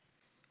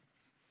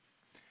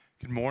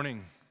Good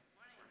morning.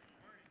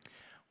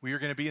 We are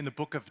going to be in the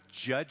book of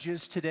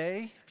Judges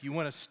today. If you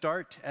want to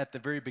start at the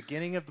very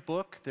beginning of the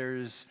book,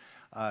 there's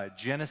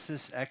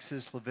Genesis,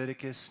 Exodus,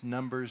 Leviticus,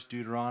 Numbers,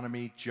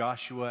 Deuteronomy,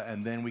 Joshua,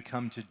 and then we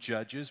come to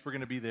Judges. We're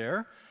going to be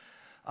there.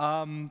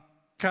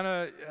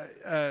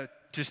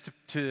 Just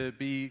to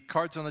be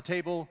cards on the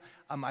table,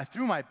 I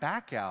threw my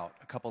back out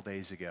a couple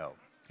days ago.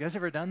 You guys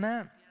ever done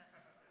that?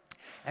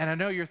 And I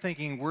know you're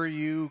thinking, were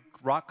you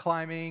rock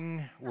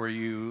climbing? Were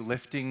you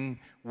lifting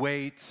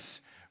weights?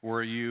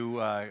 Were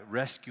you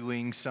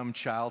rescuing some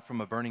child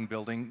from a burning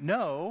building?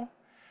 No,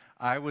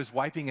 I was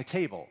wiping a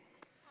table.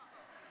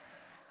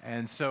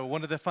 And so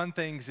one of the fun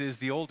things is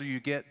the older you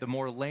get, the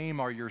more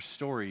lame are your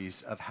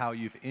stories of how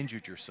you've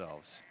injured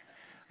yourselves.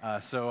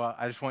 So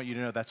I just want you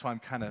to know that's why I'm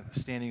kind of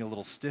standing a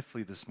little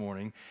stiffly this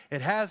morning.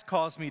 It has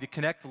caused me to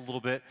connect a little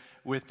bit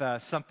with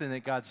something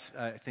that God's,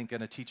 I think,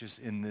 going to teach us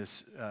in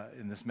this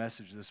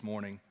message this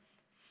morning.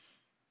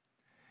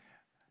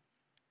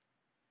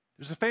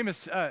 There's a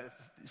famous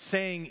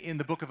saying in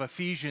the book of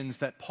Ephesians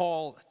that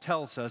Paul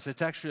tells us.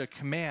 It's actually a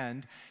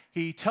command.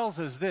 He tells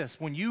us this: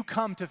 when you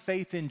come to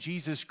faith in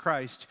Jesus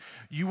Christ,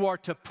 you are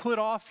to put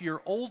off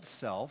your old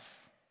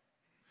self,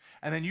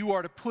 and then you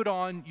are to put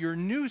on your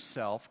new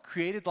self,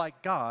 created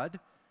like God,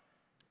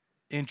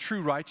 in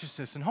true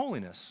righteousness and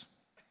holiness.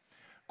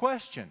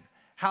 Question: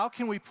 how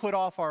can we put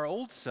off our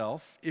old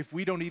self if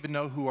we don't even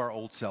know who our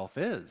old self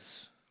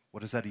is? What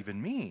does that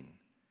even mean?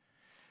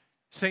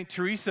 St.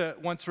 Teresa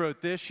once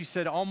wrote this. She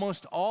said,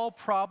 almost all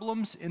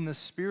problems in the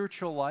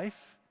spiritual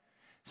life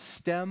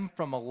stem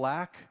from a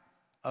lack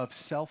of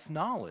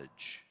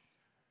self-knowledge.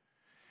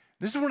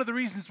 This is one of the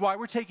reasons why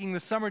we're taking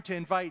the summer to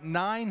invite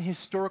 9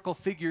 historical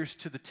figures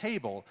to the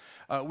table.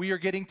 We are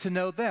getting to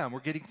know them. We're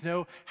getting to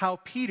know how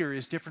Peter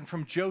is different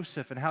from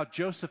Joseph and how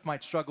Joseph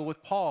might struggle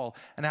with Paul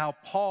and how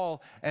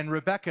Paul and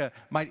Rebecca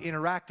might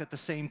interact at the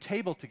same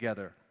table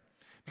together.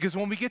 Because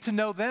when we get to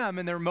know them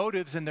and their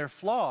motives and their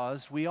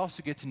flaws, we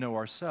also get to know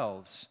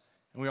ourselves.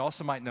 And we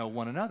also might know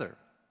one another.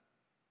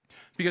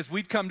 Because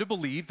we've come to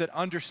believe that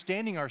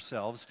understanding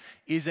ourselves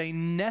is a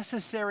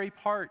necessary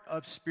part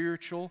of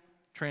spiritual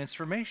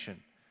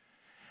transformation.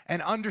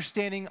 And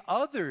understanding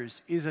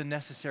others is a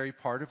necessary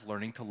part of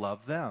learning to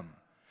love them.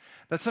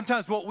 That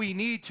sometimes what we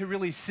need to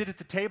really sit at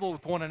the table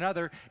with one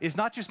another is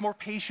not just more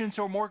patience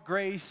or more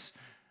grace,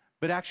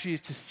 but actually is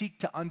to seek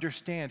to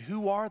understand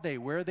who are they,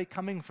 where are they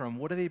coming from,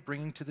 what are they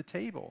bringing to the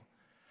table.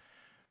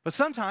 But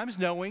sometimes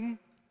knowing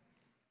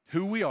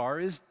who we are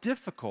is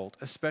difficult,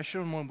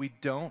 especially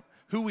when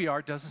who we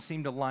are doesn't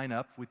seem to line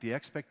up with the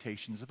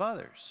expectations of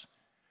others.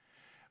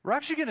 We're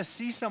actually going to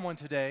see someone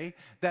today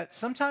that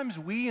sometimes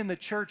we in the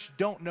church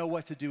don't know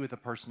what to do with a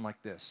person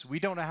like this. We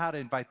don't know how to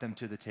invite them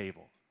to the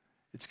table.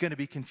 It's going to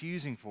be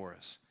confusing for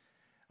us.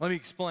 Let me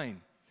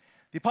explain.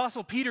 The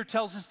Apostle Peter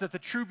tells us that the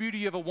true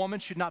beauty of a woman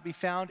should not be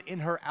found in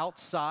her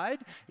outside.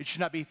 It should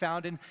not be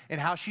found in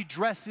how she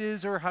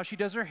dresses or how she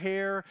does her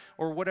hair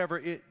or whatever.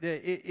 It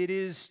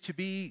is to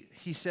be,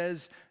 he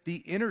says,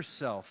 the inner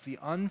self, the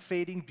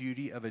unfading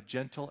beauty of a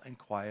gentle and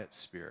quiet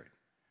spirit.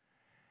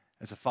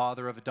 As a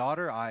father of a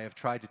daughter, I have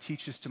tried to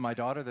teach this to my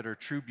daughter that her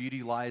true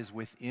beauty lies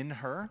within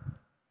her.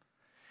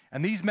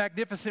 And these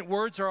magnificent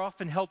words are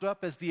often held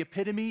up as the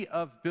epitome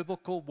of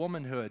biblical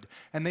womanhood,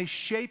 and they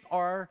shape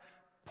our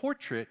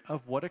portrait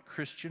of what a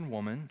Christian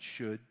woman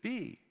should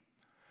be.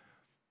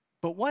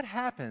 But what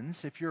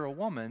happens if you're a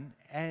woman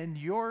and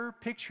your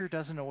picture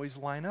doesn't always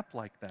line up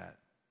like that?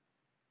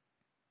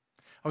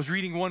 I was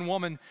reading one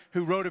woman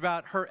who wrote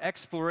about her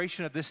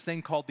exploration of this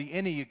thing called the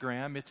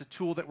Enneagram. It's a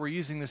tool that we're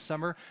using this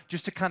summer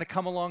just to kind of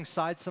come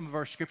alongside some of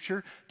our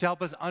scripture to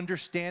help us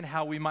understand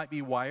how we might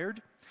be wired.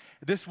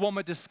 This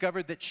woman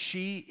discovered that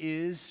she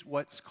is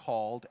what's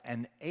called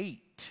an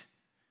 8.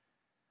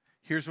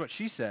 Here's what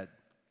she said.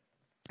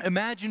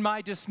 Imagine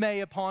my dismay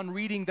upon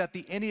reading that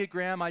the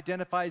Enneagram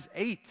identifies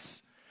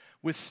 8s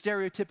with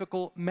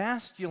stereotypical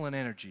masculine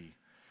energy,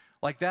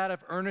 like that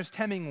of Ernest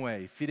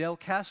Hemingway, Fidel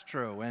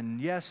Castro,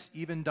 and yes,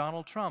 even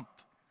Donald Trump.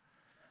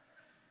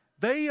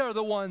 They are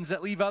the ones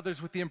that leave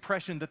others with the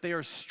impression that they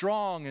are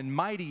strong and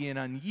mighty and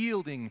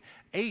unyielding.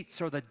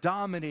 8s are the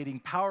dominating,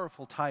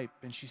 powerful type.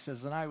 And she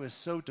says, and I was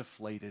so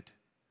deflated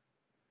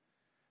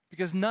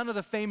because none of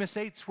the famous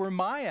 8s were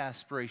my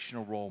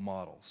aspirational role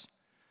models.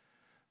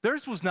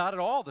 Theirs was not at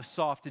all the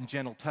soft and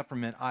gentle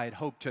temperament I had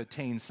hoped to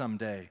attain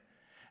someday.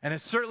 And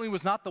it certainly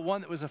was not the one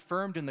that was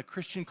affirmed in the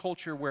Christian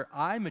culture where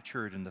I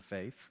matured in the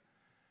faith.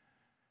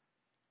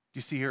 Do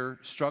you see her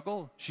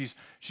struggle? She's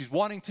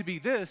wanting to be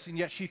this, and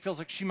yet she feels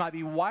like she might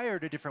be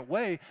wired a different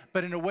way,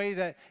 but in a way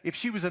that if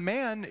she was a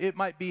man, it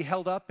might be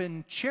held up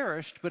and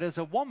cherished, but as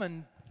a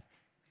woman,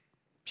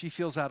 she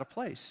feels out of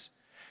place.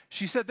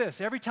 She said this: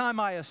 every time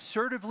I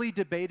assertively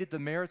debated the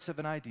merits of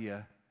an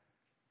idea,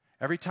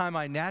 every time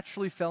I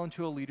naturally fell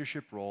into a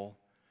leadership role,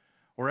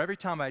 or every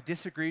time I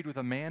disagreed with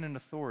a man in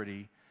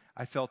authority,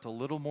 I felt a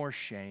little more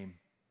shame,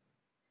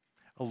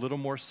 a little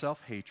more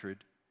self-hatred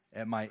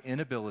at my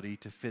inability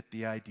to fit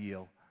the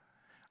ideal.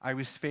 I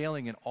was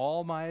failing in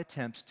all my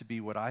attempts to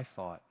be what I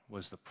thought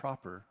was the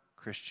proper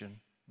Christian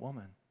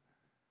woman.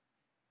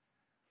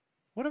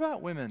 What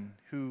about women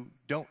who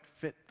don't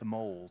fit the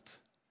mold?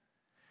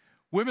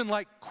 Women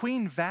like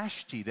Queen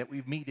Vashti that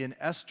we meet in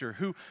Esther,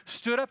 who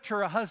stood up to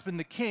her husband,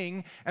 the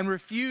king, and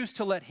refused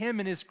to let him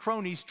and his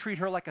cronies treat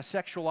her like a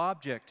sexual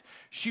object.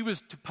 She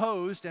was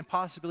deposed and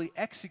possibly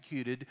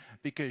executed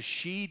because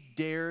she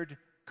dared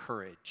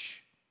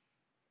courage.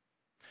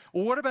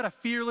 Well, what about a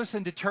fearless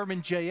and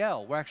determined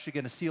Jael? We're actually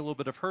going to see a little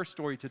bit of her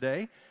story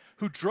today,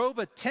 who drove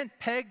a tent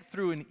peg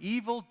through an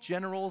evil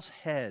general's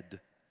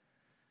head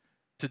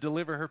to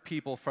deliver her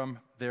people from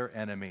their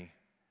enemy.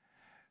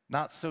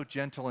 Not so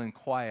gentle and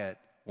quiet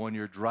when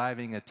you're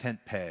driving a tent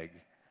peg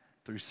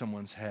through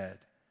someone's head.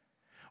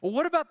 Well,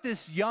 what about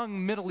this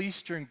young Middle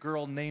Eastern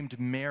girl named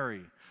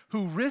Mary,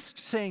 who risked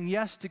saying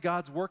yes to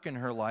God's work in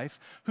her life,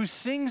 who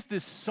sings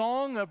this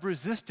song of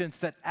resistance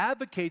that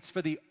advocates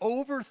for the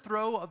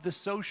overthrow of the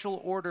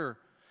social order,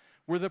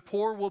 where the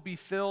poor will be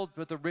filled,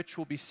 but the rich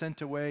will be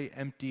sent away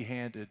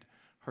empty-handed.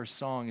 Her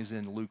song is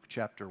in Luke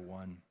chapter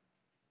 1.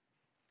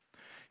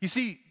 You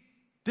see,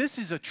 this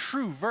is a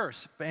true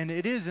verse, and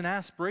it is an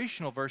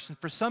aspirational verse. And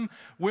for some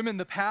women,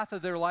 the path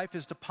of their life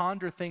is to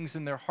ponder things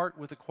in their heart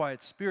with a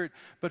quiet spirit.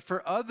 But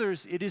for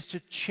others, it is to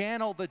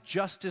channel the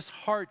justice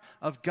heart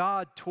of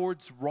God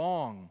towards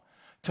wrong,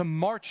 to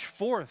march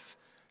forth,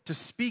 to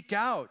speak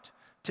out,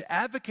 to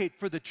advocate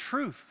for the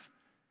truth.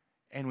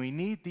 And we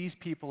need these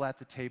people at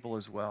the table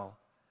as well.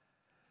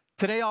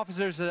 Today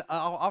offers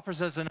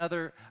us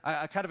another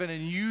kind of an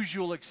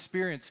unusual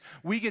experience.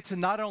 We get to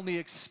not only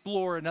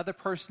explore another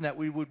person that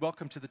we would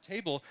welcome to the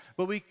table,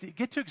 but we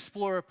get to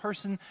explore a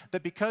person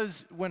that,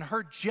 because when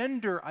her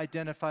gender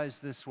identifies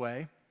this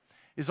way,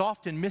 is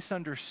often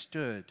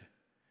misunderstood.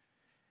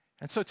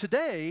 And so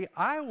today,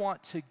 I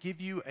want to give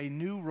you a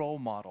new role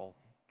model.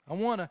 I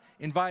want to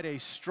invite a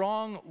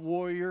strong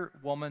warrior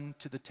woman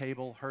to the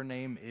table. Her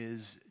name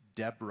is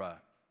Deborah.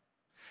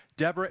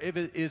 Deborah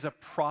is a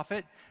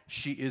prophet.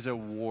 She is a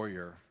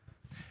warrior.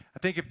 I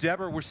think if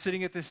Deborah were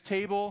sitting at this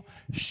table,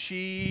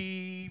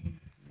 she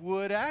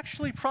would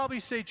actually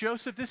probably say,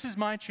 Joseph, this is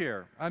my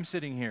chair. I'm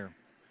sitting here.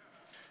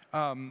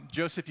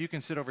 Joseph, you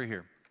can sit over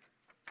here.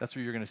 That's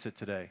where you're going to sit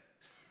today.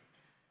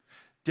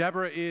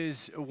 Deborah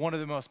is one of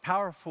the most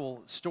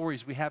powerful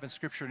stories we have in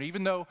Scripture. And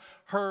even though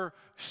her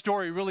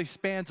story really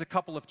spans a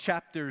couple of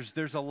chapters,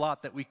 there's a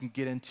lot that we can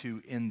get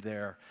into in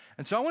there.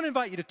 And so I want to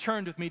invite you to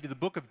turn with me to the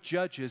book of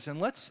Judges,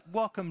 and let's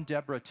welcome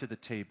Deborah to the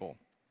table.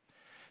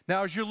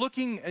 Now, as you're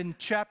looking in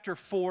chapter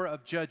 4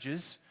 of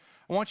Judges,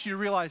 I want you to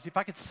realize, if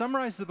I could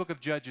summarize the book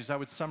of Judges, I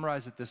would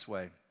summarize it this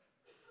way.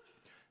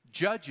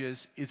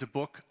 Judges is a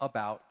book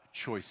about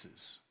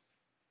choices.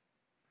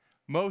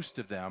 Most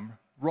of them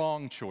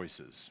wrong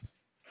choices.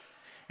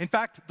 In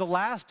fact, the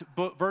last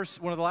verse,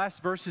 one of the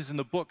last verses in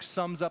the book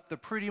sums up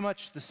pretty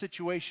much the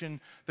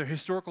situation, the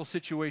historical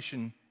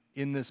situation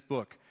in this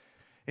book.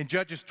 In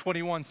Judges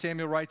 21,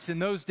 Samuel writes, "In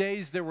those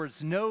days there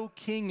was no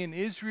king in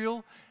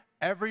Israel.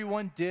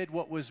 Everyone did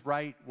what was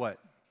right," what?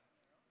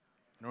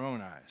 In their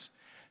own eyes.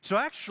 So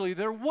actually,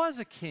 there was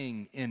a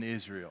king in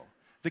Israel.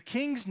 The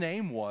king's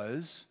name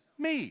was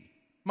me,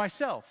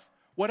 myself.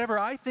 Whatever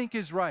I think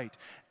is right.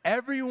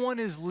 Everyone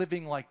is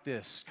living like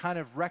this, kind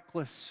of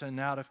reckless and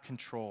out of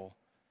control.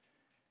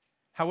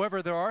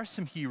 However, there are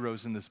some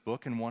heroes in this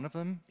book, and one of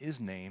them is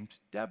named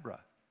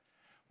Deborah.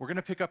 We're going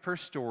to pick up her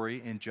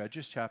story in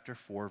Judges chapter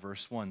 4,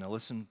 verse 1. Now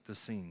listen to the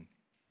scene.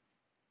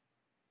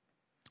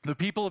 The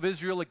people of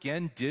Israel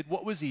again did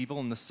what was evil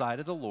in the sight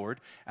of the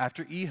Lord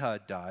after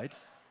Ehud died,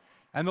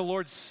 and the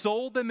Lord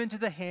sold them into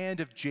the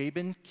hand of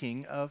Jabin,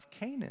 king of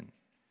Canaan.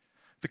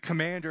 The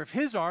commander of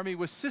his army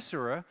was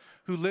Sisera,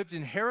 who lived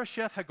in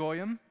Harosheth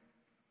Hagoyim.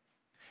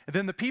 And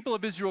then the people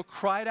of Israel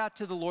cried out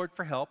to the Lord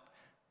for help.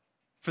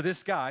 For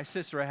this guy,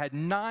 Sisera, had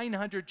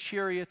 900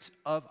 chariots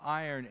of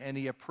iron, and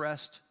he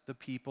oppressed the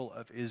people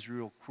of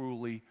Israel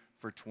cruelly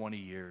for 20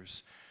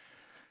 years.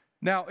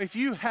 Now, if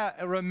you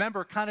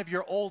remember kind of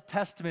your Old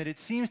Testament, it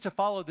seems to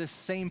follow this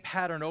same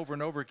pattern over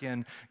and over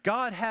again.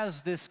 God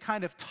has this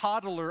kind of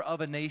toddler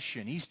of a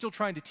nation. He's still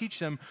trying to teach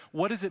them,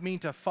 what does it mean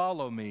to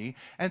follow me?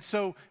 And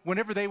so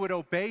whenever they would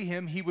obey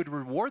him, he would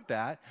reward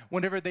that.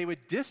 Whenever they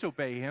would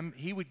disobey him,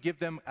 he would give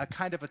them a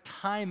kind of a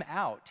time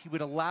out. He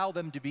would allow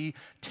them to be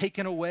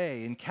taken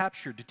away and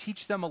captured to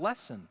teach them a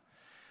lesson.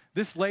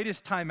 This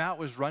latest time out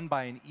was run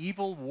by an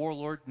evil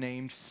warlord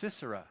named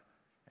Sisera.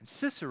 And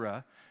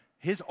Sisera,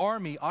 his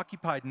army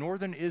occupied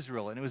northern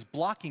Israel, and it was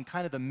blocking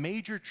kind of the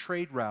major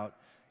trade route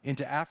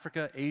into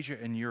Africa, Asia,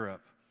 and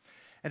Europe.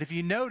 And if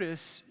you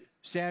notice,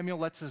 Samuel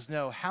lets us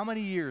know how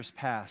many years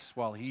pass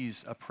while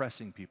he's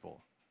oppressing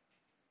people.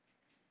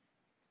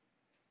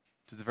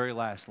 To the very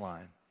last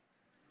line.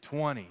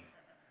 20.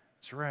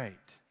 That's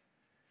right.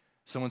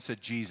 Someone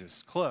said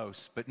Jesus.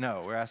 Close, but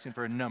no, we're asking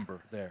for a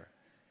number there.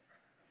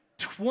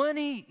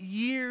 20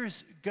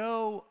 years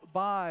go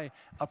by.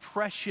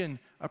 Oppression.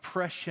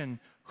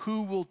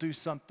 Who will do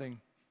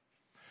something?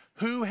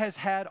 Who has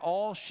had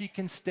all she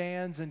can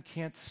stands and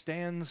can't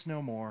stands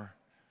no more?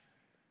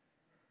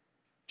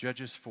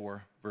 Judges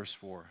 4, verse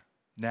 4.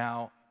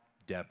 Now,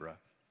 Deborah,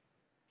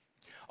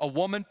 a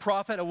woman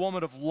prophet, a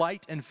woman of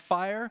light and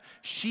fire.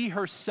 She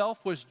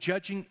herself was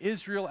judging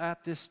Israel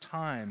at this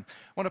time.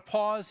 I want to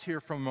pause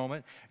here for a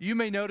moment. You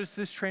may notice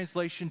this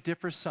translation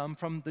differs some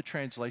from the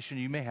translation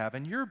you may have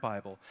in your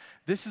Bible.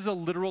 This is a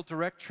literal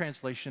direct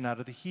translation out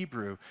of the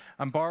Hebrew.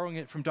 I'm borrowing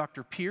it from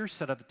Dr.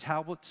 Pierce out of the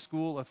Talbot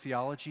School of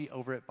Theology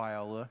over at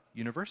Biola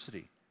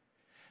University.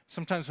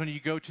 Sometimes when you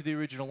go to the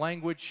original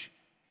language,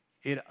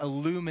 it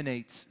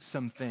illuminates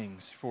some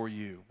things for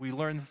you. We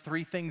learn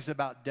 3 things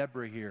about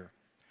Deborah here.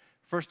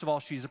 First of all,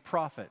 she's a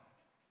prophet.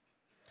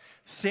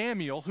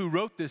 Samuel, who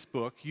wrote this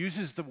book,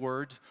 uses the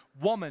word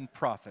woman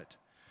prophet.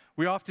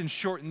 We often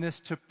shorten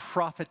this to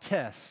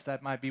prophetess.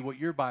 That might be what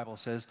your Bible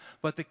says.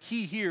 But the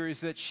key here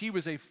is that she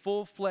was a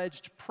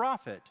full-fledged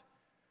prophet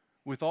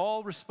with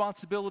all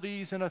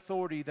responsibilities and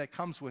authority that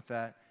comes with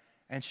that.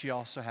 And she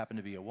also happened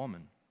to be a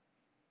woman.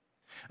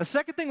 A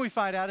second thing we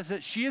find out is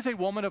that she is a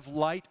woman of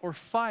light or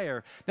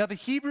fire. Now, the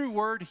Hebrew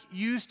word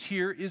used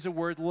here is a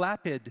word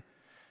lapid,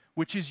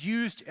 which is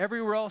used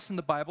everywhere else in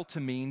the Bible to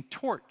mean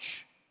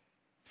torch.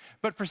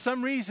 But for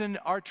some reason,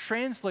 our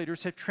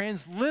translators have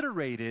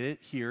transliterated it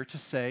here to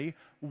say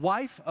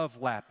wife of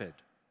lapid.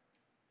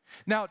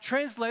 Now,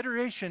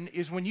 transliteration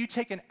is when you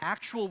take an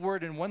actual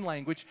word in one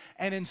language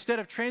and instead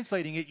of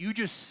translating it, you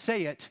just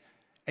say it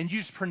and you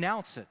just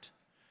pronounce it.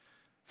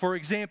 For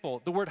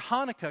example, the word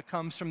Hanukkah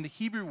comes from the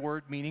Hebrew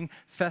word meaning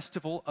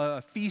festival,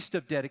 feast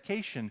of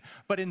dedication.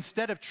 But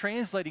instead of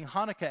translating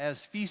Hanukkah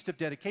as feast of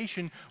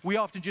dedication, we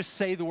often just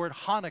say the word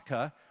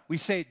Hanukkah. We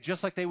say it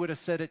just like they would have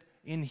said it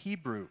in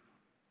Hebrew.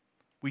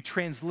 We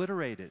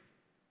transliterate it.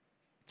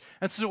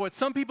 And so what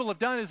some people have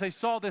done is they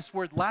saw this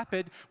word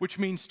lapid, which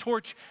means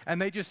torch,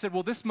 and they just said,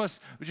 well, this must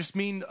just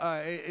mean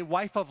a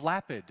wife of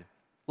lapid,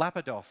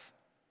 Lapidoth.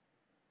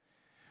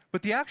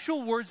 But the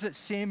actual words that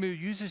Samuel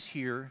uses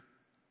here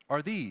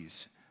are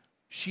these.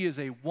 She is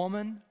a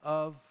woman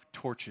of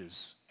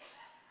torches.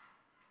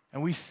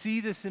 And we see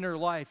this in her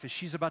life as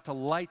she's about to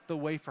light the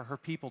way for her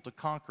people to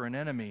conquer an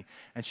enemy,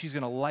 and she's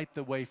going to light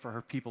the way for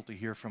her people to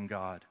hear from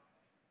God.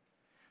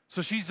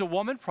 So she's a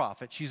woman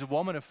prophet. She's a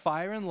woman of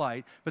fire and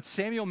light, but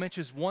Samuel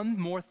mentions one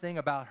more thing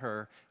about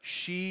her.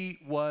 She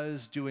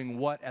was doing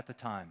what at the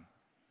time?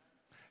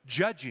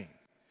 Judging.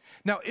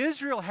 Now,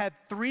 Israel had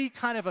 3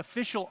 kind of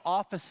official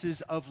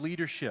offices of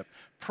leadership: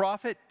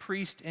 prophet,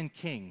 priest, and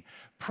king.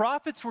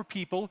 Prophets were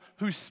people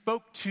who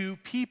spoke to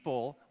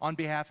people on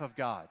behalf of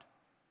God.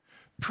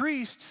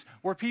 Priests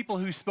were people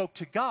who spoke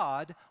to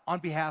God on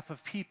behalf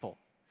of people.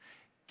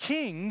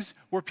 Kings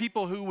were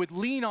people who would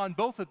lean on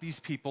both of these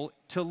people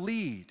to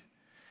lead.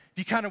 If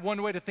you kind of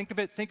one way to think of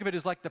it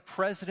as like the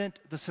president,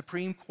 the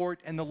Supreme Court,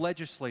 and the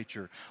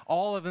legislature.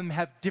 All of them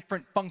have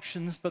different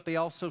functions, but they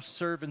also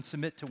serve and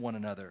submit to one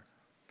another.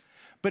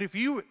 But if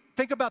you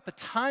think about the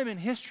time in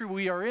history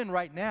we are in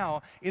right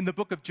now, in the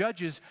book of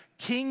Judges,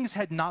 kings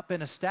had not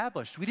been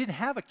established. We didn't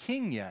have a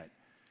king yet.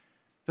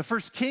 The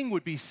first king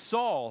would be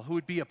Saul, who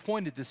would be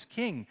appointed this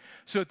king.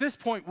 So at this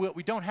point,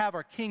 we don't have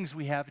our kings,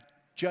 we have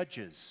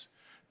judges.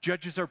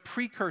 Judges are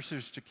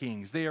precursors to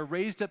kings. They are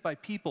raised up by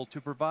people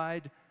to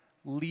provide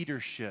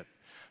leadership.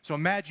 So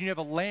imagine you have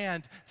a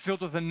land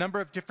filled with a number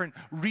of different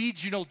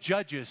regional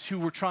judges who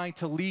were trying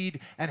to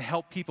lead and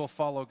help people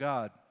follow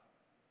God.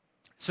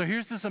 So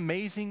here's this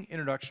amazing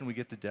introduction we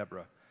get to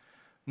Deborah.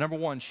 Number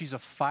 1, she's a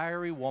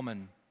fiery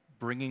woman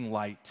bringing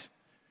light.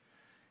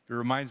 It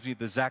reminds me of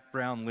the Zac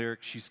Brown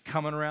lyric, she's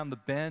coming around the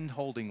bend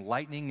holding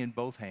lightning in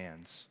both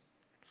hands.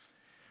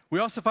 We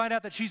also find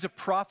out that she's a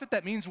prophet.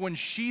 That means when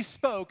she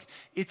spoke,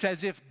 it's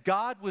as if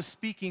God was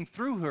speaking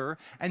through her,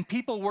 and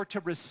people were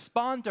to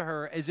respond to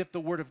her as if the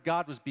word of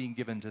God was being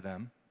given to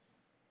them.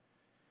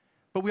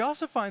 But we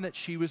also find that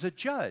she was a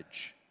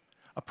judge,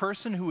 a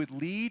person who would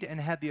lead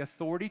and had the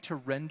authority to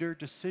render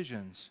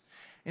decisions.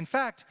 In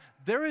fact,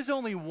 there is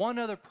only one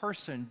other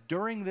person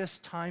during this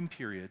time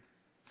period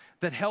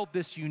that held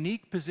this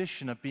unique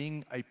position of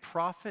being a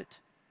prophet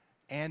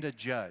and a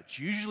judge.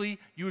 Usually,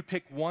 you would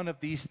pick one of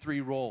these 3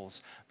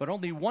 roles, but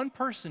only one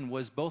person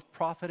was both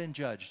prophet and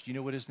judge. Do you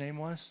know what his name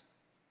was?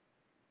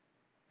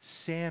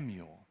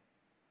 Samuel.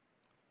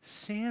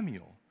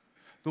 Samuel,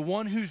 the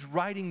one who's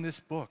writing this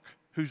book,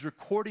 who's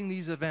recording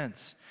these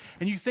events.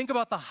 And you think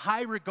about the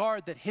high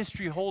regard that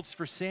history holds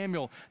for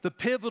Samuel, the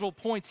pivotal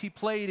points he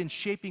played in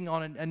shaping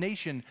on a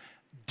nation.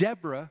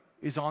 Deborah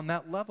is on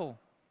that level.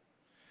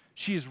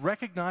 She is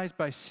recognized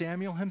by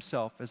Samuel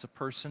himself as a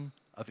person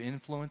of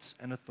influence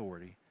and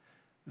authority.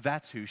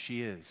 That's who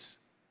she is.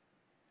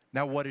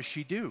 Now, what does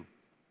she do?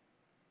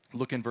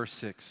 Look in verse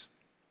 6.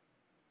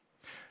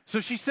 So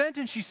she sent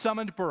and she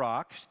summoned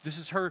Barak. This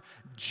is her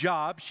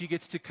job. She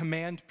gets to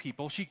command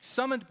people. She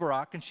summoned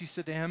Barak and she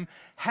said to him,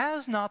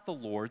 "Has not the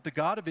Lord, the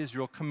God of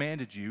Israel,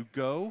 commanded you,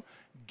 go,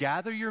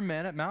 gather your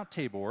men at Mount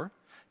Tabor,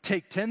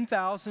 take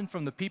 10,000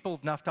 from the people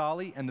of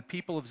Naphtali and the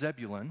people of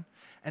Zebulun,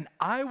 and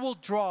I will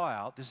draw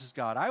out," this is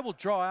God, "I will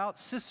draw out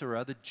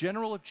Sisera, the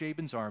general of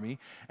Jabin's army,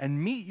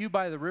 and meet you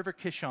by the river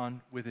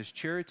Kishon with his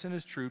chariots and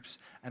his troops,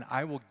 and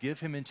I will give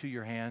him into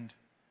your hand."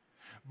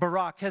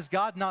 Barak, has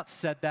God not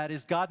said that?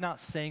 Is God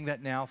not saying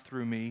that now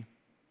through me?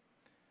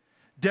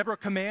 Deborah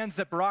commands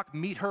that Barak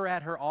meet her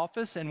at her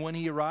office, and when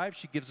he arrives,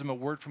 she gives him a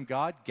word from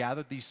God,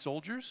 gather these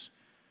soldiers.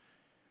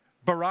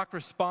 Barak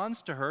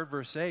responds to her,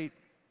 verse 8,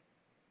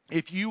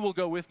 if you will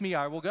go with me,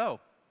 I will go.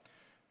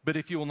 But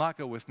if you will not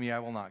go with me, I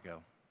will not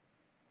go.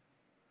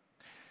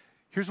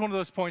 Here's one of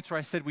those points where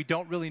I said we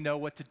don't really know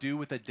what to do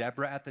with a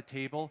Deborah at the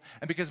table.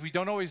 And because we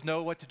don't always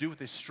know what to do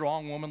with a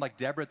strong woman like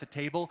Deborah at the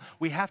table,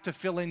 we have to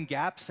fill in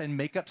gaps and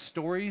make up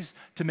stories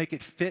to make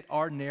it fit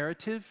our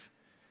narrative.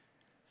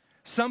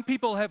 Some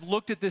people have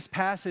looked at this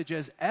passage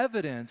as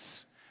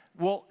evidence.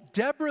 Well,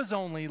 Deborah's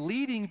only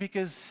leading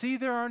because, see,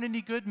 there aren't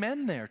any good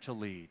men there to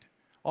lead.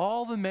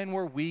 All the men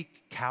were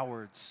weak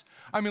cowards.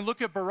 I mean,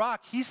 look at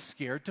Barak. He's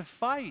scared to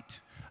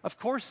fight. Of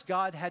course,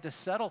 God had to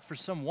settle for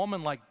some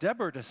woman like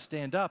Deborah to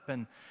stand up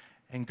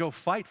and go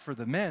fight for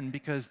the men,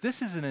 because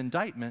this is an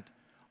indictment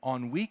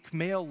on weak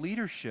male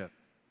leadership.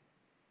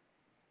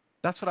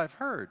 That's what I've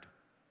heard.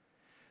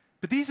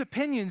 But these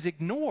opinions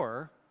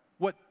ignore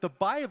what the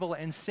Bible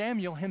and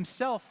Samuel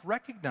himself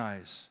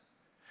recognize.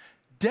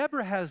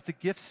 Deborah has the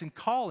gifts and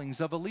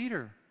callings of a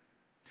leader.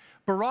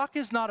 Barak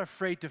is not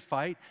afraid to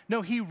fight.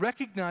 No, he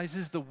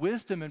recognizes the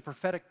wisdom and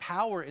prophetic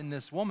power in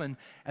this woman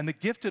and the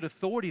gifted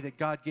authority that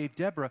God gave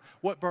Deborah.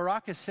 What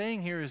Barak is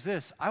saying here is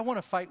this: I want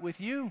to fight with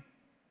you.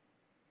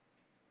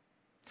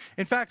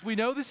 In fact, we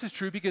know this is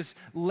true because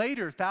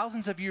later,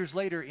 thousands of years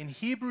later, in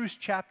Hebrews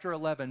chapter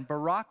 11,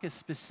 Barak is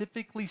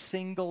specifically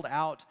singled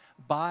out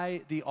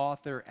by the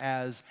author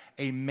as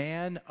a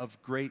man of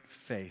great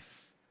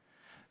faith.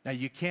 Now,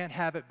 you can't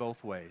have it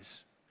both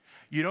ways.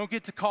 You don't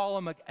get to call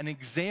him an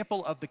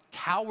example of the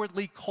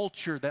cowardly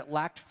culture that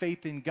lacked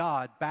faith in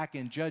God back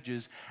in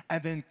Judges,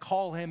 and then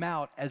call him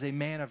out as a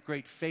man of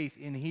great faith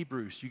in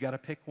Hebrews. You got to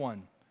pick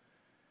one.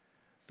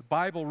 The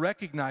Bible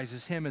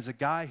recognizes him as a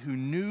guy who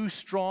knew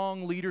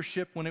strong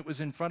leadership when it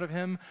was in front of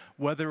him,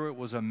 whether it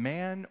was a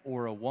man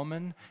or a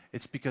woman.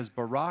 It's because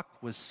Barak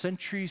was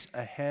centuries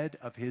ahead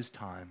of his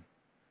time.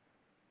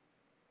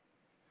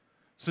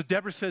 So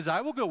Deborah says,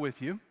 I will go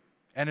with you.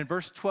 And in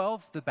verse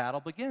 12, the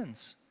battle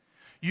begins.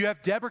 You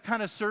have Deborah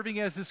kind of serving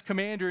as this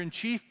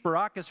commander-in-chief.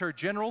 Barak is her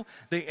general.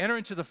 They enter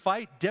into the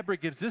fight. Deborah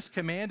gives this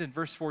command in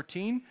verse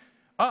 14.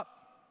 Up,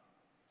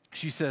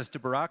 she says to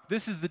Barak,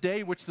 this is the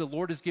day which the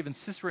Lord has given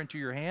Sisera into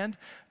your hand.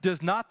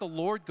 Does not the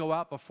Lord go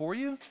out before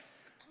you?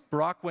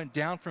 Barak went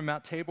down from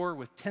Mount Tabor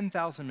with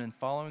 10,000 men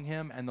following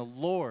him, and the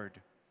Lord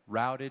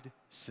routed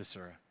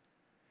Sisera,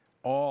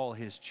 all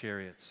his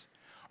chariots,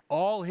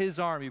 all his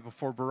army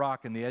before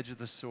Barak in the edge of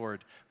the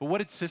sword. But what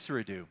did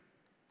Sisera do?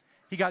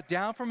 He got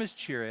down from his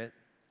chariot,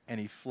 and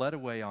he fled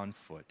away on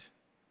foot.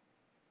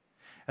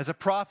 As a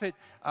prophet,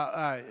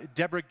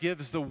 Deborah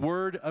gives the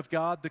word of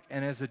God,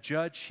 and as a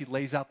judge, she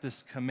lays out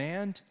this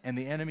command, and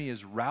the enemy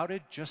is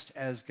routed just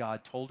as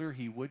God told her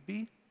he would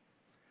be.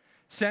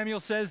 Samuel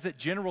says that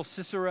General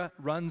Sisera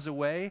runs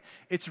away.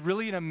 It's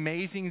really an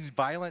amazing,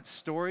 violent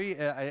story.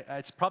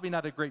 It's probably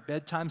not a great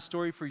bedtime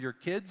story for your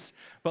kids,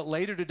 but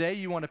later today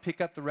you want to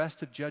pick up the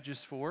rest of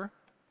Judges 4.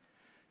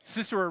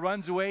 Sisera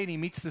runs away and he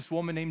meets this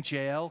woman named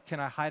Jael. Can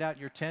I hide out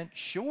in your tent?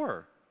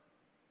 Sure.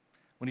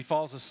 When he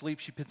falls asleep,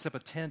 she picks up a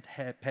tent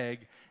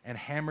peg and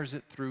hammers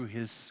it through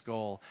his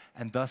skull,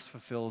 and thus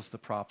fulfills the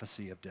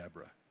prophecy of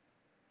Deborah.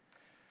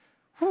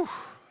 Whew.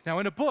 Now,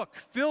 in a book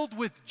filled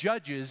with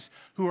judges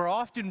who are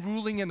often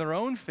ruling in their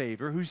own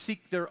favor, who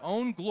seek their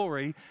own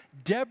glory,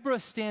 Deborah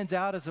stands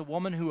out as a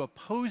woman who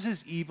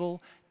opposes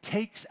evil,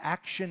 takes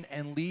action,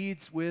 and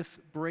leads with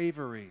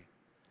bravery.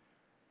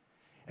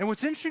 And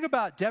what's interesting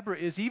about Deborah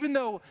is, even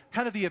though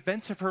kind of the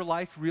events of her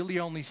life really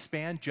only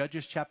span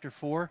Judges chapter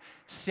 4,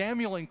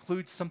 Samuel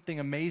includes something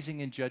amazing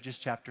in Judges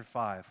chapter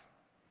 5.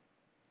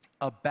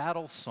 A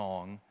battle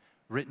song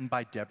written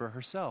by Deborah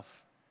herself.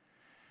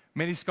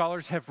 Many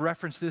scholars have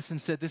referenced this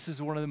and said this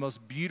is one of the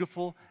most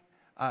beautiful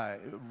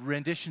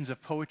renditions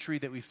of poetry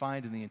that we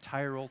find in the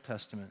entire Old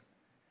Testament.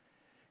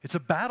 It's a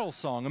battle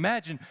song.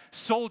 Imagine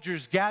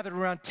soldiers gathered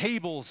around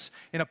tables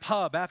in a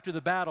pub after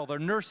the battle. They're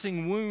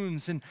nursing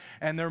wounds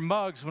and their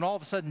mugs when all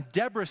of a sudden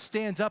Deborah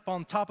stands up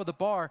on top of the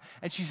bar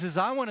and she says,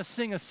 I want to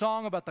sing a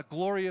song about the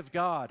glory of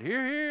God.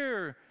 Hear,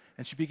 hear.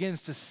 And she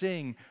begins to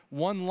sing.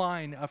 One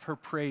line of her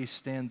praise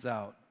stands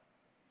out.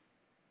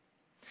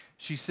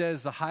 She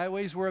says, the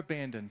highways were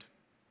abandoned.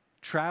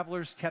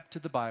 Travelers kept to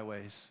the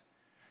byways.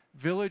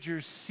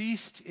 Villagers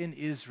ceased in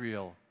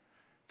Israel.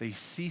 They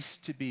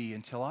ceased to be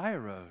until I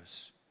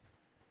arose.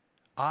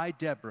 I,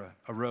 Deborah,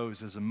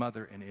 arose as a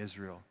mother in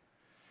Israel.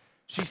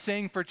 She's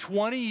saying, for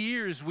 20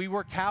 years we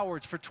were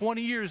cowards. For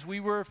 20 years we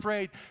were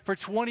afraid. For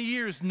 20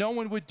 years no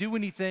one would do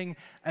anything.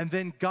 And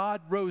then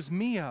God rose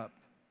me up.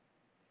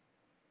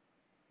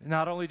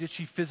 Not only did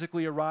she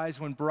physically arise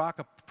when Barak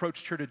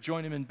approached her to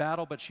join him in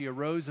battle, but she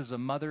arose as a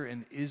mother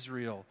in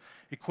Israel,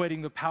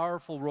 equating the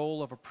powerful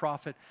role of a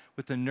prophet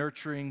with the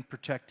nurturing,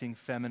 protecting,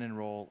 feminine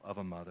role of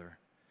a mother.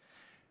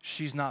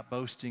 She's not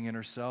boasting in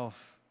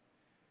herself.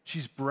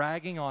 She's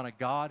bragging on a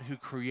God who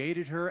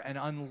created her and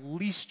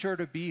unleashed her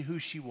to be who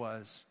she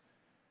was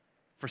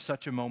for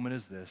such a moment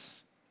as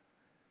this.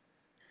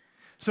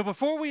 So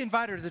before we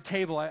invite her to the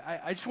table, I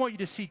just want you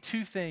to see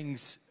two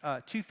things,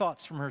 two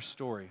thoughts from her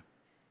story.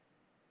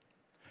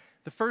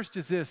 The first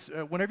is this.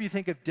 Whenever you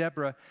think of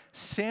Deborah,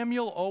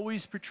 Samuel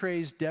always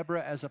portrays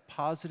Deborah as a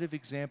positive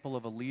example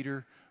of a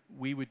leader.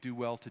 We would do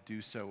well to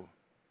do so.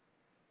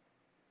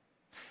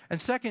 And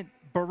second,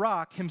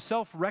 Barak,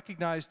 himself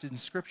recognized in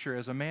Scripture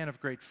as a man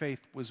of great faith,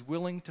 was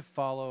willing to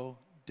follow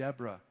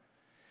Deborah.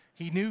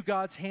 He knew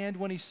God's hand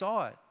when he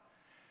saw it.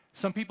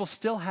 Some people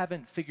still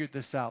haven't figured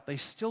this out. They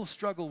still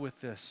struggle with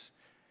this.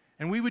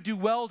 And we would do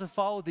well to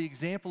follow the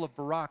example of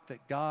Barak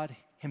that God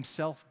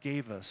himself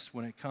gave us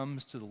when it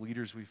comes to the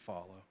leaders we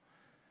follow.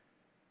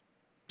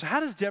 So how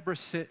does Deborah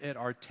sit at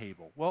our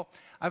table? Well,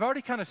 I've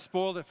already kind of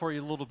spoiled it for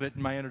you a little bit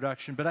in my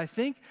introduction, but I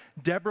think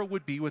Deborah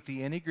would be what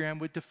the Enneagram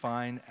would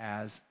define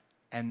as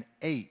an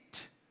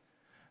 8,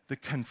 the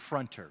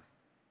confronter,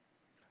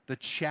 the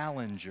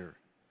challenger.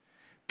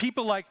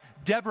 People like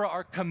Deborah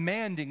are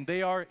commanding,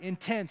 they are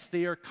intense,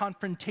 they are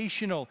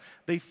confrontational,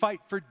 they fight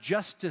for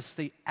justice,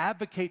 they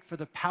advocate for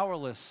the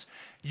powerless.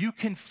 You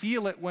can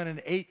feel it when an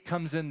 8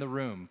 comes in the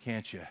room,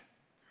 can't you?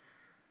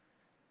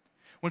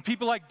 When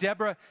people like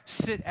Deborah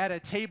sit at a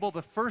table,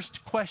 the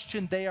first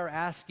question they are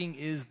asking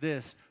is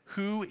this: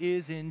 who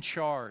is in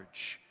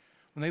charge?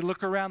 When they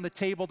look around the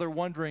table, they're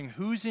wondering,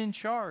 who's in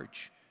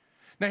charge?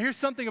 Now, here's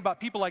something about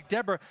people like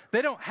Deborah.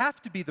 They don't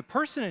have to be the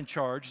person in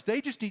charge.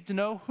 They just need to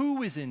know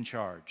who is in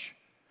charge.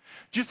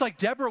 Just like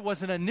Deborah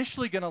wasn't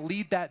initially going to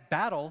lead that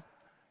battle,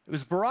 it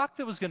was Barak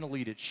that was going to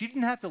lead it. She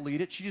didn't have to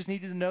lead it. She just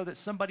needed to know that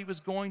somebody was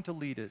going to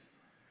lead it.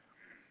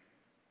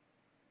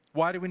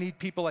 Why do we need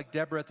people like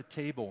Deborah at the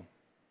table?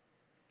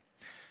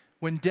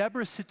 When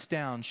Deborah sits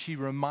down, she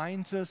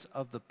reminds us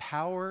of the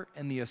power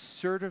and the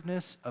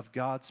assertiveness of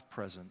God's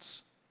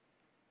presence.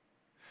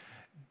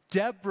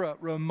 Deborah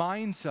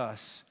reminds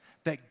us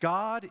that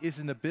God is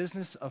in the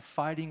business of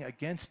fighting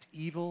against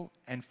evil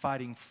and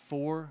fighting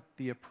for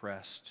the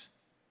oppressed.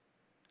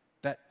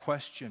 That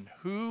question,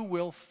 who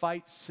will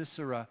fight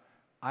Sisera?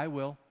 I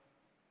will.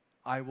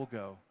 I will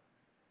go.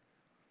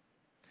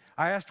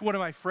 I asked one of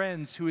my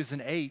friends who is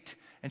an 8,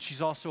 and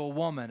she's also a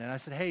woman, and I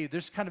said, hey,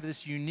 there's kind of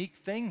this unique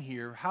thing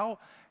here.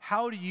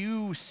 How do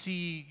you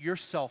see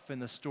yourself in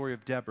the story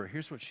of Deborah?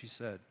 Here's what she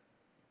said.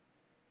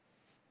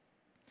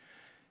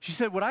 She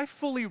said, what I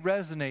fully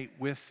resonate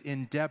with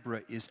in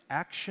Deborah is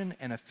action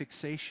and a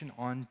fixation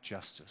on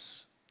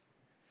justice.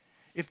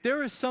 If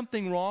there is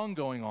something wrong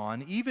going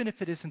on, even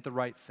if it isn't the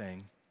right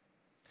thing,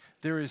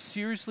 there is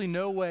seriously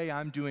no way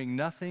I'm doing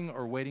nothing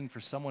or waiting for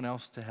someone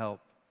else to help.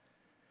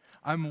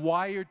 I'm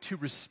wired to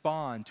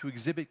respond, to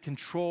exhibit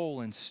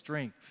control and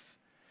strength.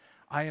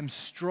 I am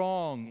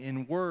strong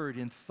in word,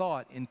 in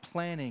thought, in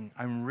planning.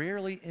 I'm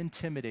rarely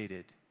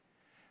intimidated.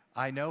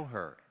 I know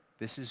her.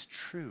 This is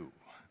true.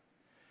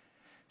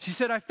 She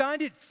said, I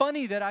find it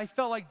funny that I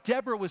felt like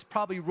Deborah was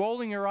probably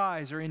rolling her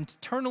eyes or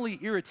internally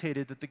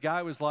irritated that the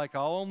guy was like,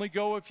 I'll only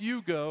go if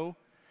you go.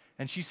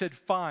 And she said,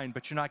 fine,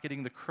 but you're not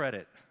getting the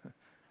credit.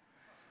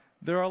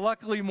 There are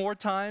luckily more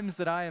times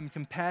that I am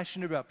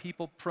compassionate about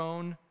people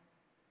prone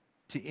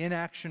to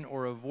inaction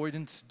or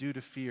avoidance due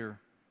to fear.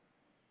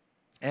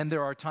 And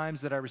there are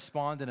times that I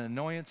respond in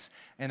annoyance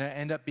and I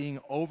end up being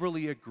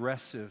overly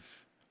aggressive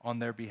on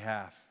their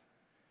behalf.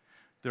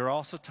 There are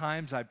also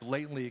times I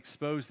blatantly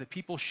expose that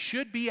people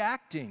should be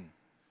acting.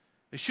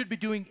 They should be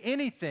doing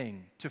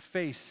anything to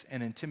face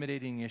an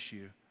intimidating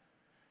issue.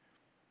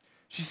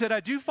 She said, I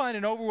do find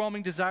an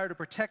overwhelming desire to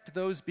protect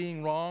those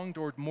being wronged,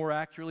 or more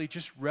accurately,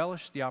 just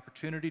relish the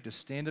opportunity to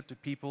stand up to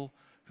people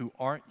who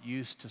aren't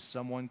used to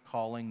someone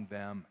calling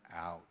them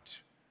out.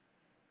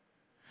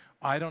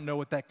 I don't know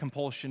what that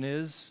compulsion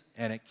is,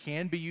 and it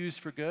can be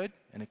used for good,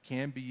 and it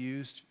can be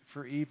used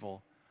for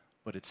evil,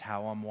 but it's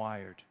how I'm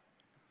wired.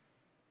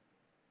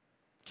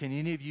 Can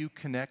any of you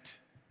connect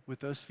with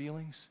those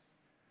feelings?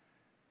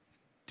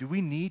 Do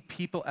we need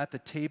people at the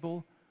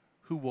table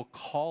who will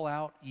call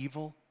out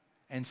evil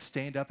and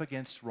stand up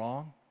against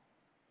wrong?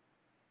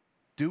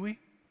 Do we?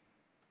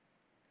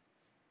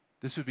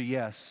 This would be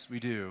yes, we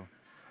do.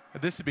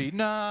 This would be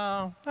no,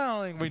 I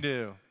don't think we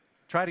do.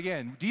 Try it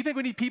again. Do you think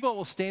we need people who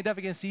will stand up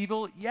against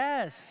evil?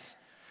 Yes.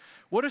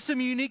 What are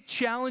some unique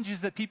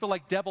challenges that people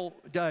like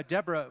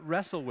Deborah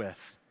wrestle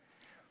with?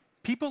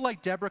 People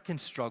like Deborah can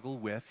struggle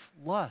with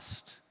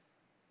lust.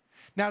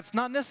 Now, it's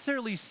not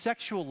necessarily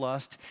sexual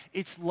lust.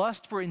 It's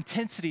lust for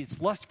intensity.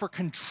 It's lust for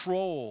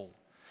control.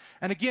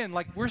 And again,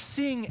 like we're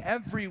seeing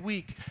every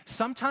week,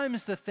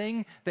 sometimes the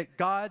thing that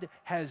God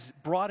has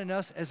brought in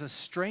us as a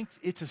strength,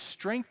 it's a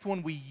strength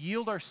when we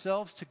yield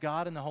ourselves to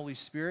God and the Holy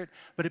Spirit,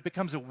 but it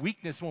becomes a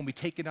weakness when we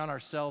take it on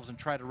ourselves and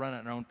try to run it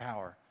in our own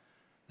power.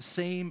 The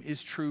same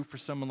is true for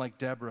someone like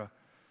Deborah.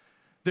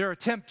 Their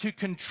attempt to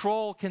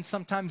control can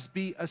sometimes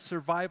be a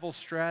survival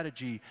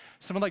strategy.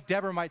 Someone like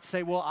Deborah might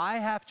say, well, I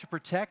have to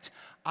protect.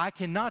 I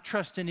cannot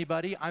trust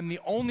anybody. I'm the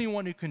only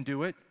one who can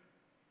do it.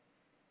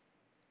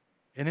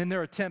 And in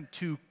their attempt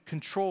to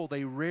control,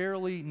 they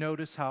rarely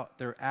notice how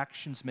their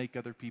actions make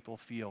other people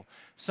feel.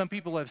 Some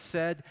people have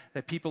said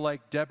that people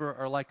like Deborah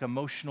are like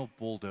emotional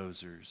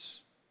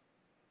bulldozers.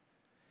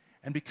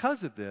 And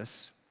because of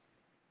this,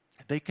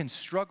 they can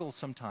struggle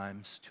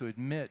sometimes to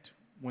admit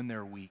when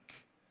they're weak.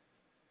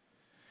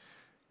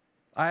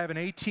 I have an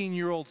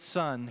 18-year-old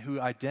son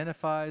who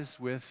identifies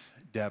with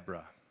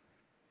Deborah.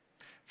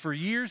 For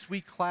years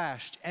we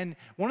clashed, and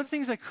one of the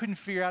things I couldn't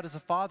figure out as a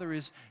father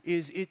is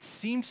it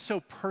seemed so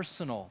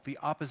personal, the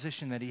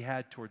opposition that he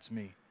had towards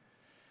me.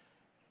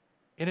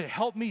 And it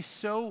helped me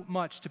so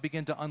much to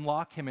begin to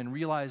unlock him and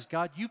realize,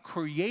 God, you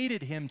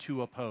created him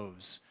to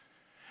oppose.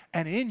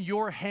 And in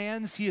your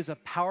hands, he is a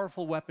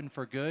powerful weapon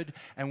for good.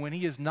 And when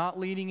he is not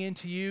leaning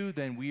into you,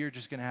 then we are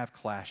just going to have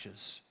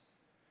clashes.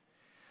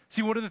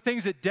 See, one of the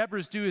things that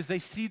Deborahs do is they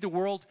see the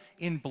world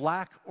in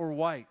black or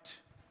white.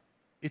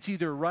 It's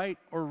either right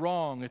or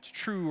wrong. It's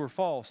true or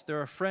false.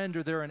 They're a friend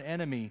or they're an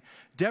enemy.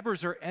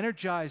 Deborahs are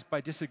energized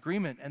by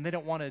disagreement, and they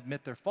don't want to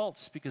admit their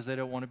faults because they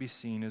don't want to be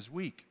seen as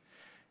weak.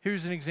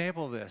 Here's an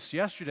example of this.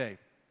 Yesterday,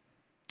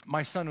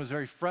 my son was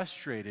very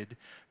frustrated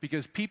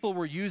because people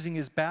were using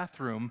his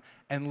bathroom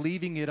and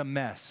leaving it a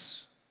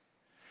mess.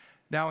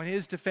 Now, in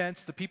his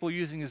defense, the people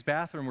using his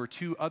bathroom were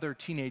two other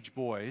teenage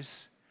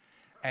boys,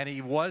 and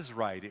he was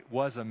right. It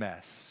was a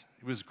mess.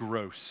 It was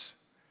gross.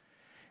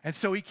 And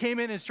so he came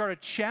in and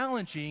started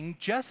challenging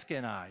Jessica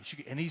and I.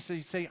 And he's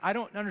saying, I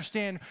don't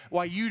understand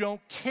why you don't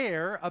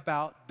care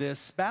about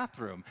this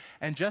bathroom.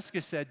 And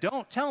Jessica said,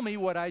 don't tell me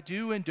what I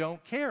do and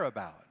don't care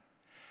about.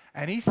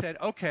 And he said,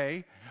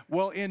 okay,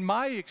 well, in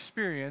my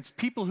experience,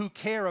 people who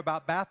care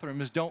about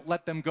bathrooms don't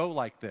let them go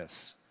like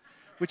this,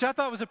 which I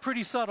thought was a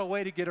pretty subtle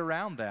way to get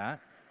around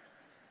that.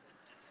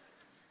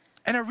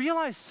 And I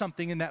realized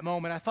something in that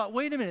moment. I thought,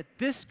 wait a minute,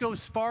 this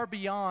goes far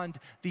beyond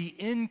the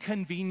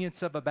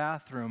inconvenience of a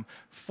bathroom.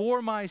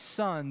 For my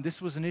son,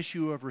 this was an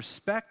issue of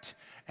respect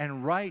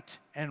and right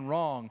and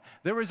wrong.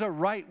 There is a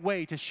right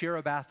way to share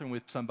a bathroom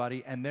with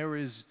somebody, and there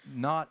is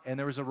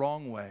a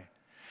wrong way.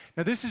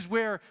 Now, this is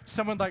where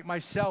someone like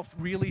myself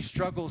really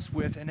struggles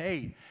with an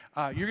 8.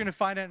 You're going to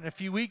find out in a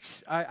few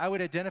weeks, I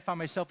would identify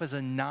myself as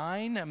a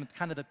 9. I'm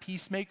kind of the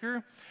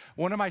peacemaker.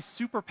 One of my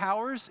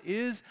superpowers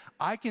is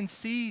I can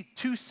see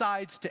 2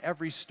 sides to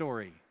every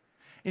story.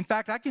 In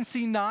fact, I can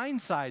see 9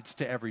 sides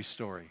to every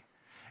story.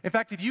 In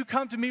fact, if you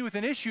come to me with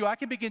an issue, I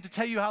can begin to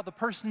tell you how the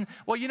person,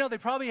 well, they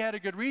probably had a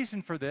good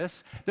reason for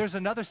this. There's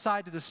another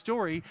side to the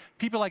story.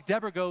 People like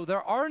Deborah go,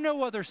 there are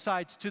no other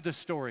sides to the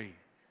story.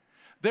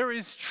 There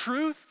is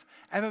truth,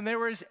 and then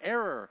there is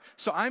error.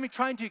 So I'm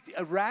trying to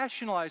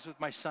rationalize with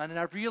my son, and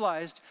I've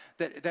realized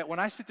that when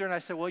I sit there and I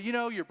say, well,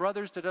 your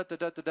brother's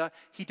da-da-da-da-da-da,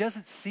 he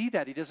doesn't see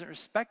that. He doesn't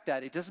respect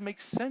that. It doesn't make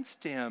sense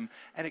to him,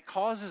 and it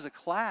causes a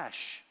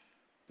clash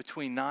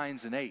between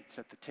 9s and 8s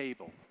at the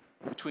table,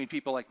 between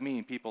people like me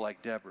and people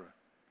like Deborah.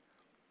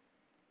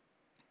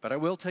 But I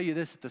will tell you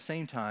this at the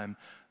same time,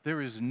 there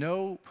is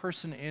no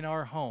person in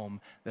our home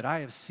that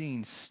I have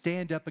seen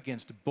stand up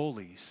against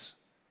bullies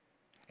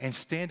and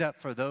stand up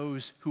for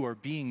those who are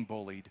being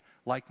bullied,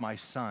 like my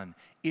son.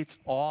 It's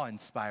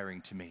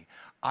awe-inspiring to me.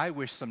 I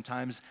wish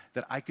sometimes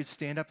that I could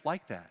stand up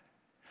like that.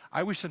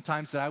 I wish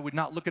sometimes that I would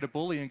not look at a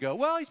bully and go,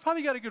 well, he's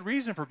probably got a good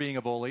reason for being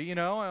a bully,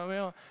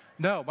 No,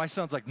 my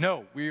son's like,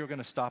 no, we are going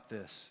to stop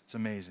this. It's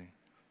amazing.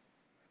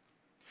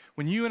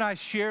 When you and I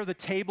share the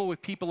table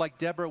with people like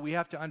Deborah, we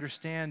have to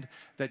understand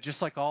that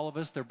just like all of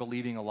us, they're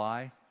believing a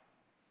lie.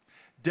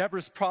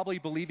 Deborah's probably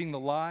believing the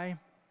lie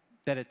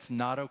that it's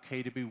not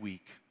okay to be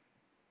weak,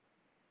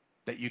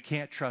 that you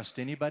can't trust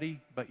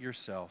anybody but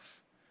yourself.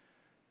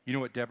 You know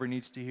what Deborah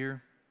needs to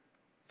hear?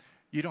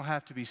 You don't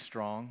have to be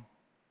strong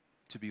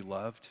to be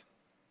loved.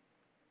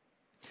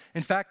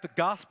 In fact, the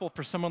gospel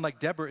for someone like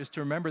Deborah is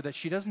to remember that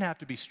she doesn't have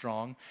to be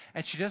strong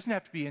and she doesn't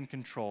have to be in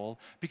control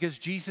because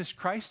Jesus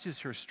Christ is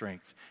her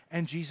strength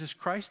and Jesus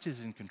Christ is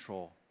in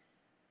control.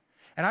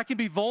 And I can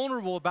be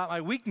vulnerable about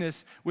my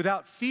weakness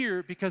without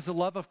fear because the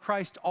love of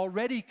Christ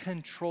already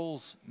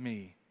controls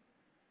me.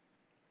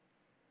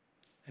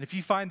 And if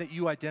you find that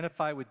you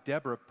identify with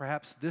Deborah,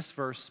 perhaps this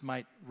verse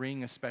might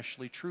ring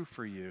especially true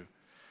for you.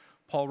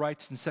 Paul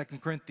writes in 2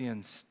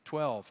 Corinthians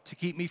 12, to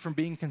keep me from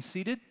being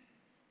conceited,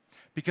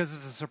 because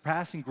of the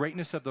surpassing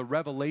greatness of the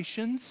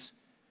revelations,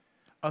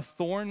 a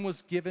thorn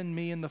was given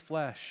me in the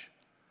flesh,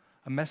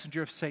 a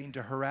messenger of Satan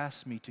to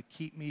harass me, to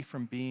keep me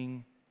from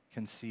being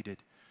conceited.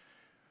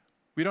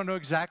 We don't know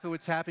exactly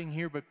what's happening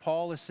here, but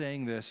Paul is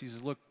saying this. He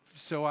says, look,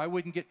 so I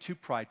wouldn't get too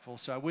prideful,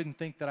 so I wouldn't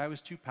think that I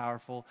was too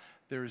powerful.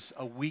 There's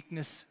a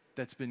weakness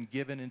that's been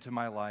given into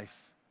my life.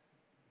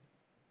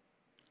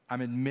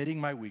 I'm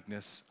admitting my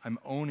weakness, I'm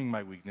owning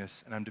my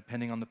weakness, and I'm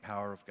depending on the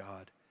power of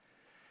God.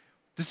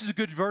 This is a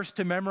good verse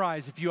to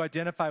memorize if you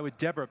identify with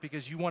Deborah,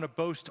 because you want to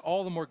boast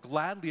all the more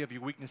gladly of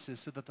your weaknesses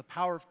so that the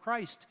power of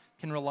Christ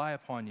can rely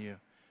upon you.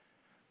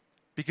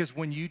 Because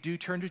when you do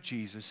turn to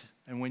Jesus,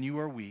 and when you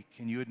are weak,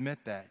 and you admit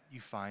that, you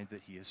find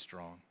that He is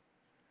strong.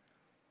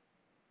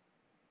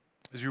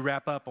 As we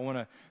wrap up, I want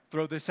to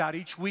throw this out.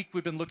 Each week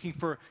we've been looking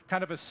for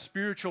kind of a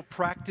spiritual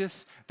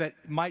practice that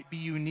might be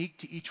unique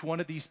to each one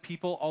of these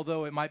people,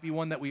 although it might be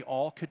one that we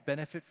all could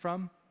benefit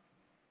from.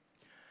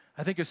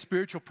 I think a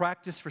spiritual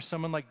practice for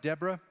someone like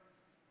Deborah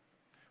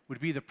would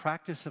be the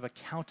practice of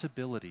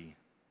accountability.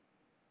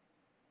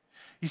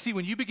 You see,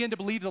 when you begin to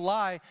believe the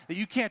lie that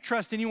you can't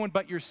trust anyone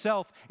but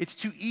yourself, it's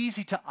too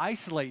easy to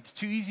isolate. It's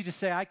too easy to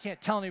say, I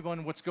can't tell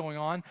anyone what's going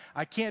on.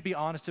 I can't be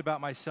honest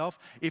about myself.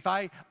 If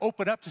I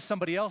open up to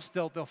somebody else,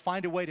 they'll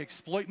find a way to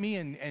exploit me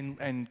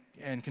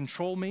and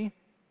control me.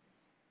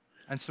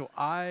 And so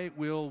I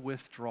will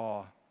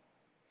withdraw.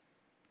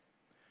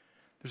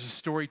 There's a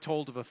story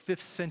told of a 5th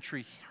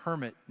century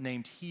hermit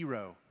named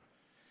Hero.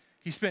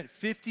 He spent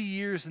 50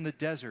 years in the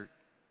desert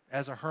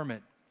as a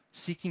hermit,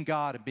 seeking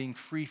God and being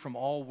free from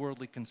all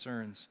worldly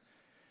concerns.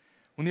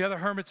 When the other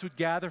hermits would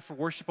gather for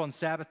worship on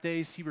Sabbath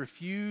days, he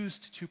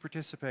refused to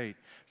participate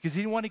because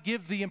he didn't want to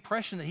give the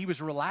impression that he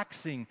was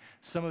relaxing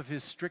some of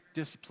his strict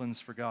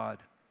disciplines for God.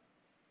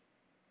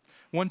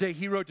 One day,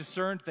 Hero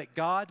discerned that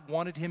God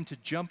wanted him to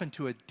jump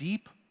into a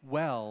deep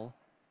well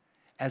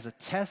as a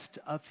test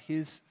of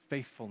his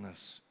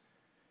faithfulness.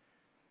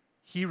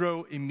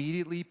 Hero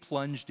immediately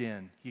plunged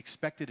in. He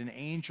expected an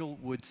angel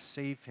would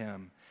save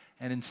him,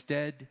 and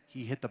instead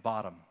he hit the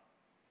bottom,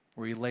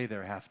 where he lay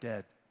there half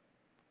dead.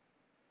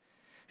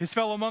 His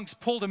fellow monks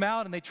pulled him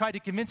out, and they tried to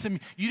convince him,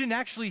 you didn't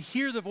actually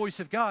hear the voice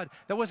of God.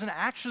 That wasn't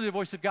actually the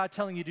voice of God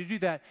telling you to do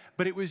that,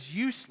 but it was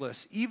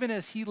useless. Even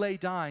as he lay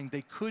dying,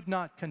 they could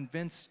not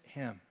convince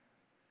him.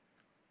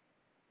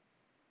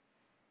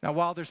 Now,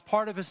 while there's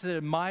part of us that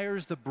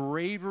admires the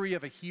bravery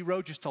of a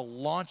hero just to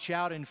launch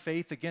out in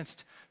faith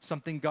against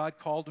something God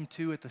called him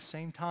to, at the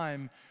same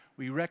time,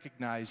 we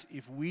recognize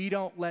if we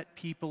don't let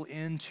people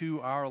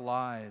into our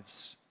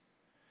lives,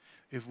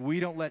 if we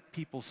don't let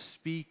people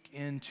speak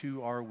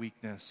into our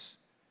weakness,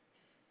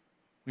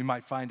 we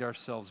might find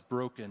ourselves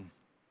broken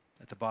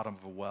at the bottom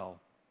of a well.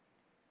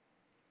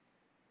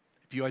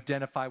 If you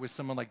identify with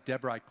someone like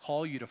Deborah, I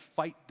call you to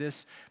fight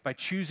this by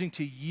choosing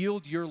to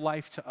yield your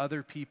life to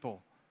other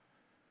people.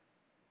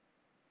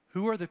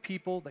 Who are the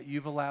people that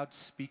you've allowed to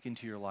speak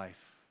into your life?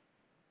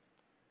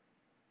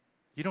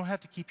 You don't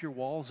have to keep your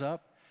walls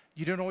up.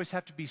 You don't always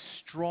have to be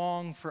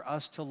strong for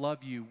us to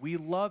love you. We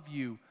love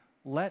you.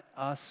 Let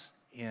us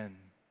in.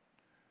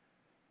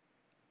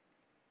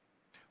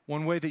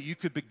 One way that you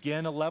could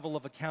begin a level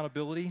of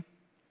accountability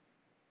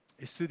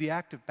is through the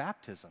act of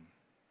baptism.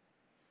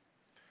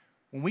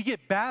 When we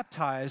get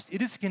baptized,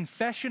 it is a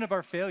confession of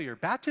our failure.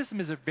 Baptism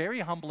is a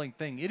very humbling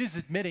thing. It is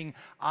admitting,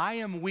 I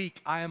am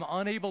weak. I am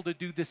unable to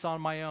do this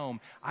on my own.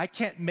 I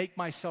can't make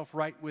myself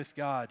right with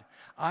God.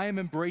 I am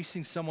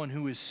embracing someone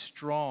who is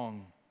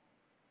strong.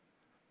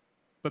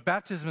 But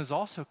baptism is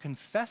also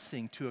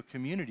confessing to a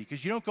community,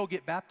 because you don't go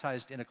get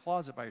baptized in a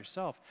closet by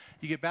yourself.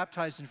 You get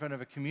baptized in front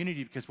of a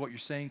community because what you're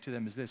saying to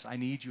them is this: I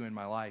need you in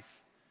my life.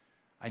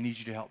 I need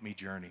you to help me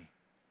journey.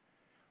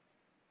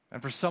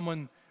 And for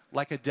someone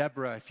like a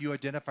Deborah, if you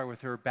identify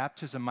with her,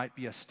 baptism might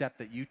be a step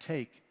that you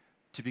take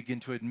to begin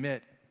to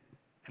admit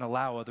and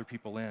allow other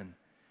people in.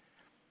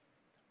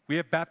 We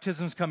have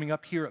baptisms coming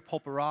up here at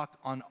Pulpit Rock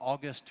on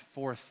August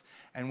 4th,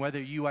 and whether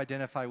you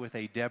identify with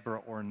a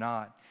Deborah or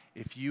not,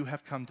 if you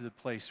have come to the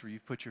place where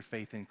you've put your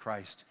faith in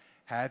Christ,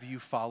 have you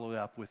followed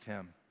up with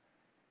him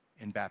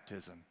in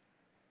baptism?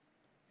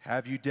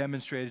 Have you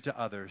demonstrated to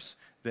others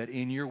that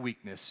in your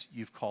weakness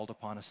you've called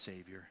upon a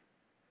Savior?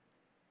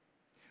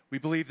 We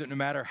believe that no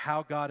matter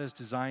how God has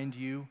designed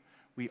you,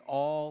 we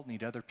all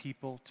need other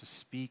people to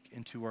speak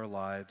into our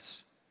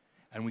lives,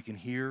 and we can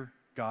hear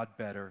God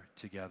better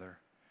together.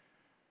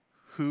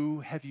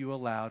 Who have you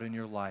allowed in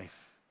your life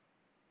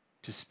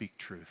to speak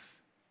truth?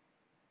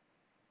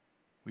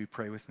 Will you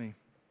pray with me?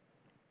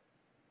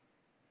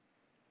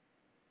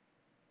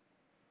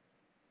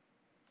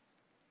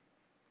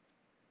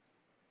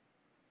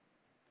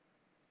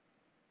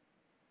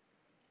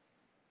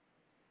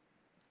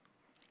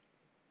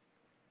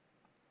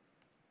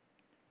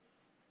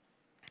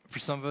 For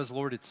some of us,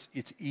 Lord, it's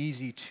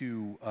easy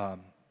to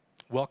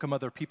welcome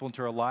other people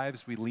into our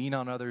lives. We lean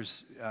on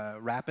others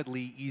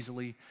rapidly,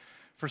 easily.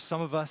 For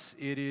some of us,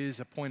 it is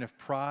a point of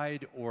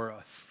pride or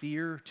a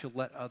fear to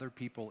let other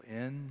people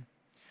in.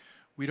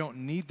 We don't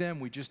need them.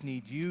 We just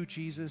need you,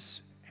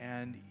 Jesus.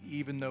 And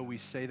even though we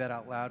say that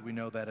out loud, we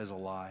know that is a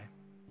lie.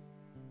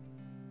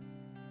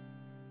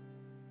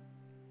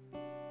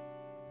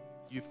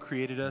 You've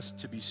created us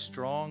to be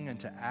strong and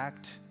to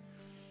act.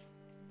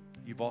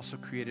 You've also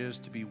created us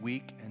to be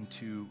weak and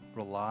to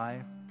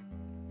rely.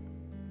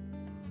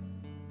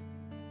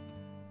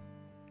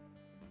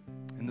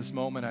 In this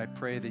moment, I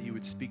pray that you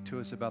would speak to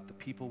us about the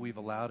people we've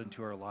allowed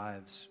into our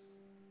lives.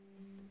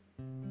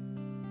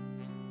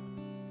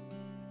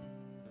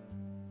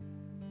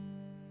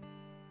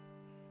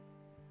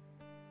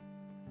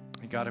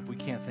 And God, if we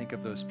can't think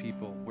of those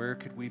people, where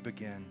could we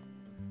begin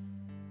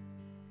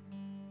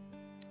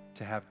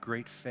to have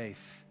great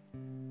faith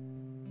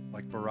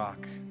like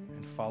Barak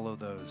and follow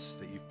those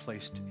that you've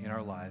placed in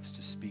our lives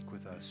to speak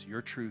with us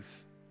your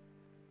truth?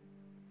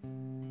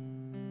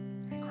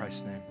 In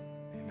Christ's name.